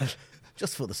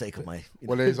 Just for the sake of my...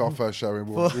 Well, it is our first show. And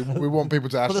we want people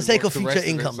to actually the sake watch of the future rest of it,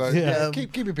 income. so, Yeah.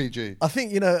 keep it PG. I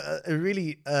think, a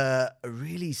really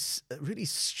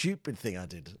stupid thing I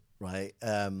did, right?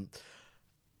 I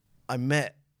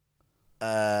met...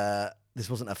 this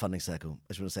wasn't a funding circle.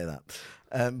 I just want to say that.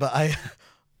 But I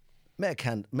met a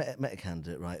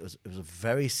candidate, right? It was a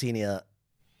very senior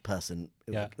person.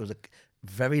 It was a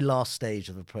very last stage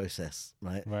of the process,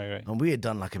 right? Right. And we had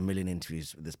done like a million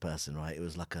interviews with this person, right? It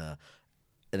was like an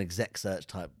exec search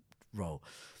type role.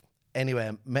 Anyway,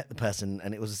 I met the person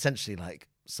and it was essentially like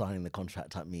signing the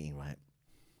contract type meeting, right?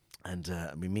 And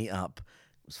we meet up.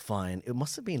 It was fine. It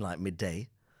must have been like midday.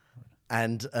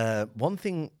 And one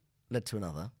thing led to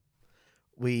another.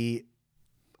 We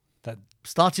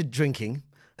started drinking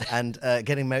and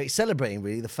getting married, celebrating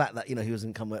really the fact that he was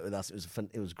going to come work with us. It was fun,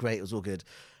 it was great. It was all good.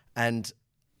 And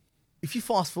if you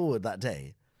fast forward that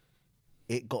day,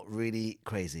 it got really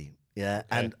crazy. Yeah,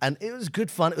 Okay. and it was good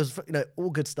fun. It was all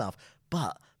good stuff.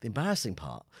 But the embarrassing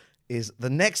part is the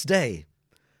next day,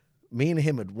 me and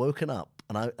him had woken up,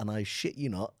 and I shit you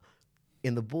not,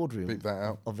 in the boardroom Beep that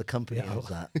out. of the company I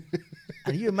was at.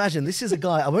 And you imagine, this is a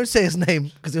guy, I won't say his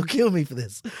name because he'll kill me for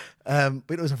this, but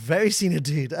it was a very senior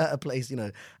dude at a place,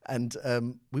 and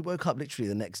we woke up literally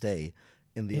the next day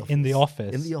in the office. In the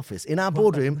office? In the office. In our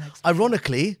boardroom.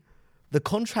 Ironically, the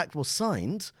contract was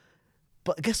signed,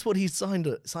 but guess what he signed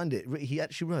it? He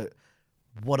actually wrote,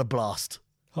 "What a blast."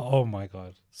 Oh my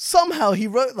God. Somehow he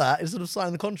wrote that instead of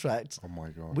signing the contract. Oh my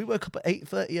God. We woke up at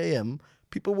 8:30 a.m.,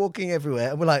 people walking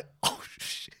everywhere, and we're like, oh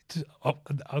shit. Oh,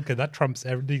 okay, that trumps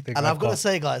everything. And I've got to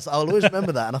say, guys, I'll always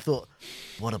remember that. And I thought,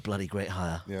 what a bloody great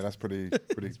hire. Yeah, that's pretty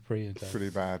pretty intense. pretty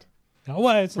bad. Oh,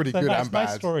 well, it's Pretty a good nice, and nice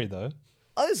bad. story though.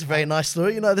 Oh, it's a very nice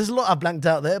story. There's a lot I blanked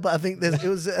out there, but I think it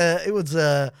was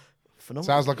phenomenal.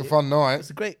 Sounds like a fun night. It's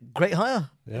a great hire.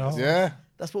 Yeah. Yeah.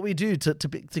 That's what we do to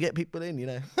get people in,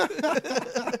 Get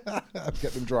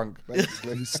them drunk,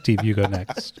 basically. Steve, you go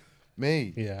next.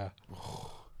 Me? Yeah.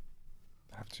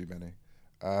 I have too many.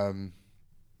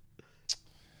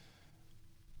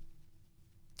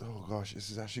 Oh gosh, this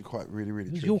is actually quite really, really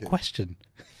It was tricky. your question.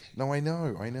 No, I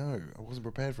know. I wasn't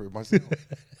prepared for it myself.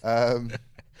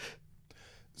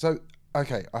 So,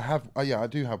 okay, I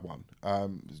do have one.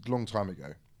 It's a long time ago.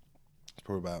 It's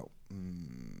probably about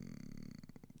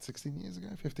 16 years ago,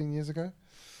 15 years ago.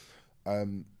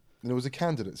 And it was a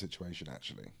candidate situation,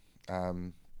 actually. I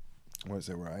won't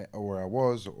say where I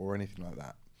was or anything like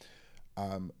that.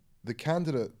 The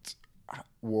candidate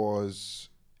was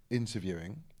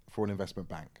interviewing for an investment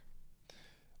bank.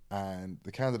 And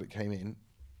the candidate came in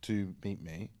to meet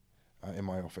me in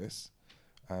my office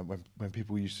when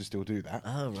people used to still do that.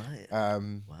 Oh, right.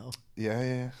 Wow.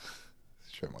 Yeah.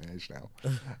 Show my age now.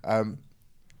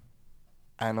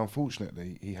 And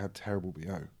unfortunately, he had terrible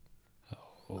BO.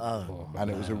 And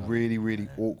it was a really, really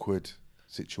awkward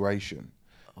situation.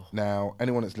 Now,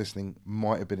 anyone that's listening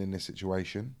might have been in this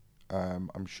situation.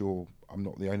 I'm sure I'm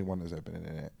not the only one that's ever been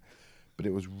in it. But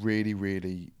it was really,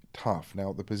 really tough.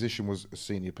 Now, the position was a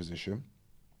senior position.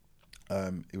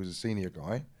 It was a senior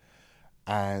guy.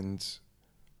 And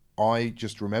I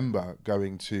just remember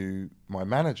going to my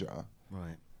manager,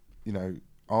 Right. you know,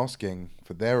 asking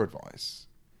for their advice.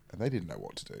 And they didn't know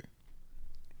what to do.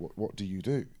 What do you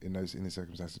do in these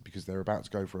circumstances? Because they're about to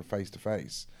go for a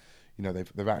face-to-face. You know,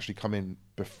 they've actually come in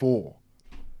before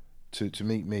to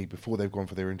meet me before they've gone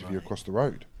for their interview across the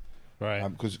road. Right.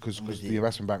 Because the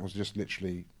investment bank was just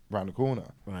literally round the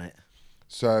corner. Right.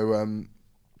 So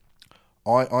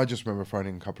I just remember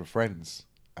phoning a couple of friends,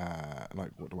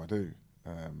 like, what do I do?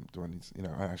 Do I need to,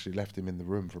 I actually left him in the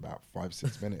room for about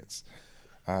 5-6 minutes.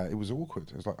 It was awkward.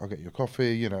 It was like, I'll get you a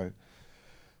coffee,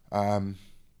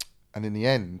 and in the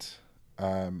end,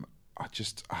 I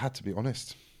had to be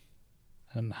honest.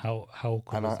 And how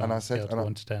awkward was that? And I said, Scale to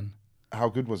 1 to 10. How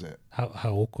good was it?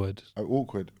 How awkward?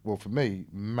 Awkward. Well, for me,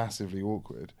 massively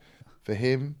awkward. For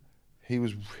him, he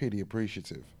was really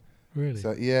appreciative. Really?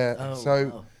 So yeah.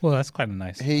 Wow. Well, that's quite a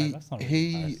nice. That's not really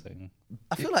he embarrassing.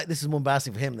 I feel like this is more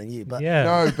embarrassing for him than you, but Yeah.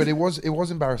 No, but it was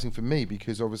embarrassing for me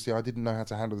because obviously I didn't know how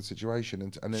to handle the situation,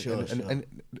 and Sure.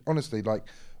 honestly, like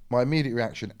my immediate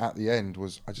reaction at the end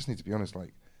was, I just need to be honest,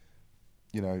 like,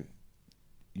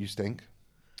 you stink.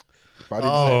 But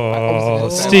I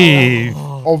didn't say, Steve.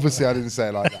 obviously I didn't say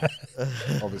it like that.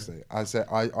 Obviously,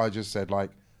 I just said,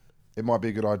 like, it might be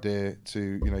a good idea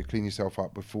to clean yourself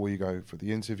up before you go for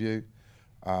the interview.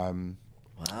 wow.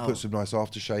 Put some nice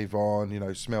aftershave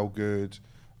on, smell good.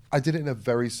 I did it in a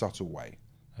very subtle way.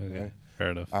 Okay,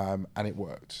 fair enough. And it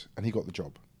worked. And he got the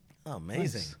job. Oh,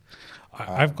 amazing.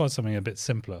 I've got something a bit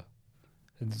simpler.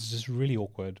 It's just really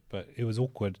awkward, but it was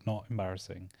awkward, not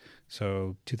embarrassing.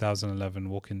 So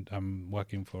 2011, I'm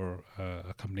working for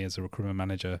a company as a recruitment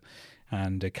manager,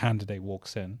 and a candidate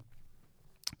walks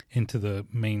into the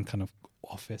main kind of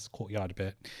office courtyard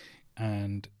bit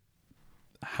and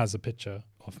has a picture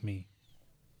of me.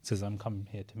 Says, I'm coming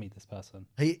here to meet this person.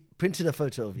 He printed a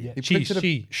photo of you. Yeah.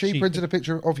 She printed a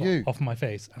picture of you. Off my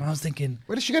face. And I was thinking,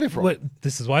 Where did she get it from?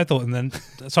 this is what I thought. And then,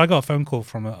 so I got a phone call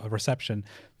from a reception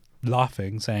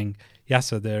laughing, saying,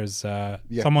 Yasser, there's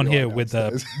someone here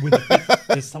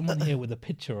there's someone here with a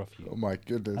picture of you. Oh my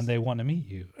goodness. And they want to meet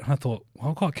you. And I thought, well,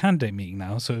 I've got a candidate meeting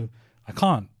now, so I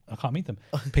can't meet them.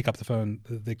 Pick up the phone,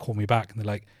 they call me back and they're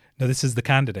like, no, this is the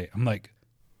candidate. I'm like,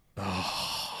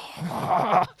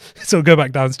 so I go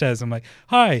back downstairs. I'm like,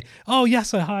 hi. Oh,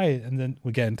 yes, hi. And then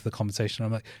we get into the conversation.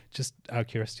 I'm like, just out of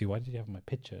curiosity, why did you have my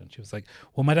picture? And she was like,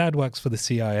 well, my dad works for the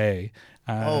CIA,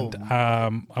 and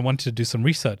I wanted to do some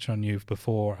research on you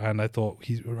before, and I thought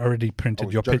he already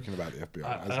printed your picture. About the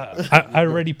FBI. I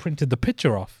already printed the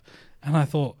picture off, and I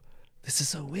thought, this is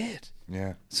so weird.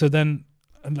 Yeah. So then,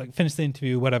 finished the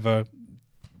interview, whatever.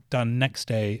 Done. Next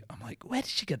day, I'm like, where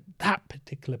did you get that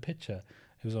particular picture?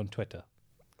 It was on Twitter.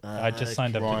 I just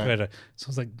signed up to Twitter. So I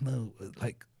was like, no,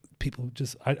 like people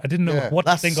just, I didn't know what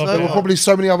to think of. There were probably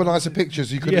so many other nicer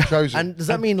pictures you could have chosen. And does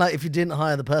that mean, like, if you didn't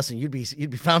hire the person, you'd be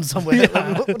found somewhere?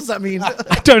 What does that mean? I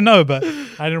don't know, but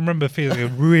I remember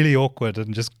feeling really awkward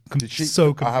and just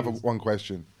so confused. I have one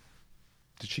question.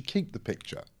 Did she keep the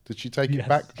picture? Did she take it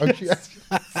back? Oh, she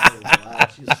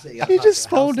She just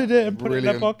folded it and put it in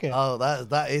her pocket. Oh,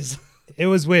 that is. It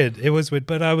was weird.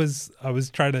 But I was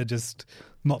trying to just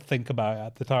not think about it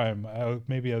at the time.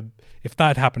 If that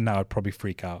had happened now, I'd probably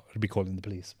freak out. I'd be calling the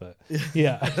police. But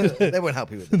yeah, they won't help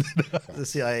you with it. The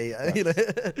CIA,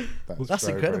 that's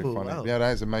very, incredible. Very funny. Wow. Yeah,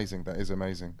 that is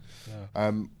amazing.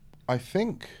 Yeah. I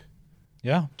think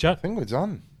Jat, we're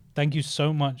done. thank you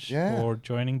so much for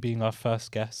joining, being our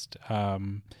first guest.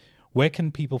 Where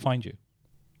can people find you?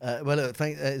 Well, look,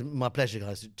 my pleasure,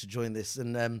 guys, to join this.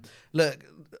 And look,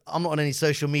 I'm not on any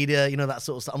social media, that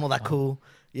sort of stuff. I'm not that cool.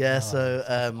 Yeah, so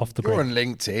Off the You're grid. on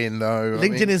LinkedIn though.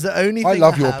 LinkedIn is the only I thing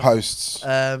love your have. posts.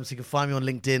 So you can find me on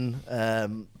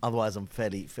LinkedIn. Otherwise, I'm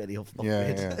fairly off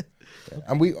Yeah, grid. yeah.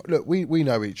 And we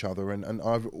know each other, and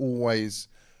I've always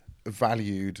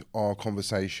valued our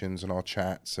conversations and our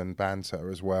chats and banter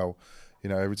as well. You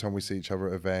know, every time we see each other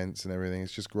at events and everything,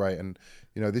 it's just great. And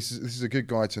you know, this is a good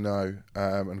guy to know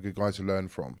and a good guy to learn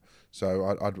from.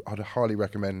 So I'd highly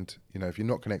recommend, you know, if you're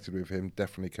not connected with him,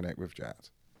 definitely connect with Jat.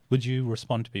 Would you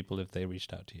respond to people if they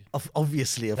reached out to you?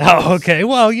 Obviously, of Oh, course. okay.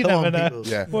 Well, you Come never on, know. people.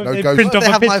 Yeah, Well, no they ghost. print off They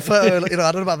a have my picture. photo. You know,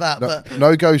 I don't know about that, but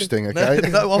No ghosting, okay?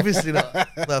 no, obviously not.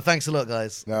 No, thanks a lot,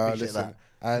 guys. No, Appreciate listen. that.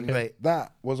 And Great.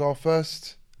 that was our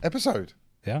first episode.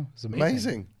 Yeah, it's amazing.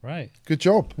 Amazing. Right. Good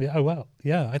job. Yeah. Oh, well.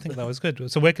 Yeah, I think that was good.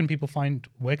 So where can people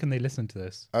where can they listen to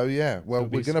this? Oh yeah. Well, It'll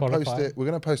be we're going to post Spotify? it. We're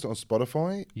going to post it on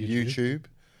Spotify, YouTube,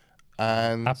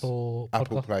 and Apple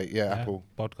Podcast? Play. Yeah, Apple.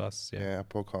 Podcasts. Yeah. Yeah,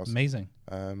 podcast. Amazing.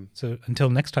 Um, So until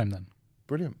next time then.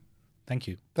 brilliant. Thank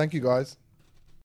you. Thank you, guys.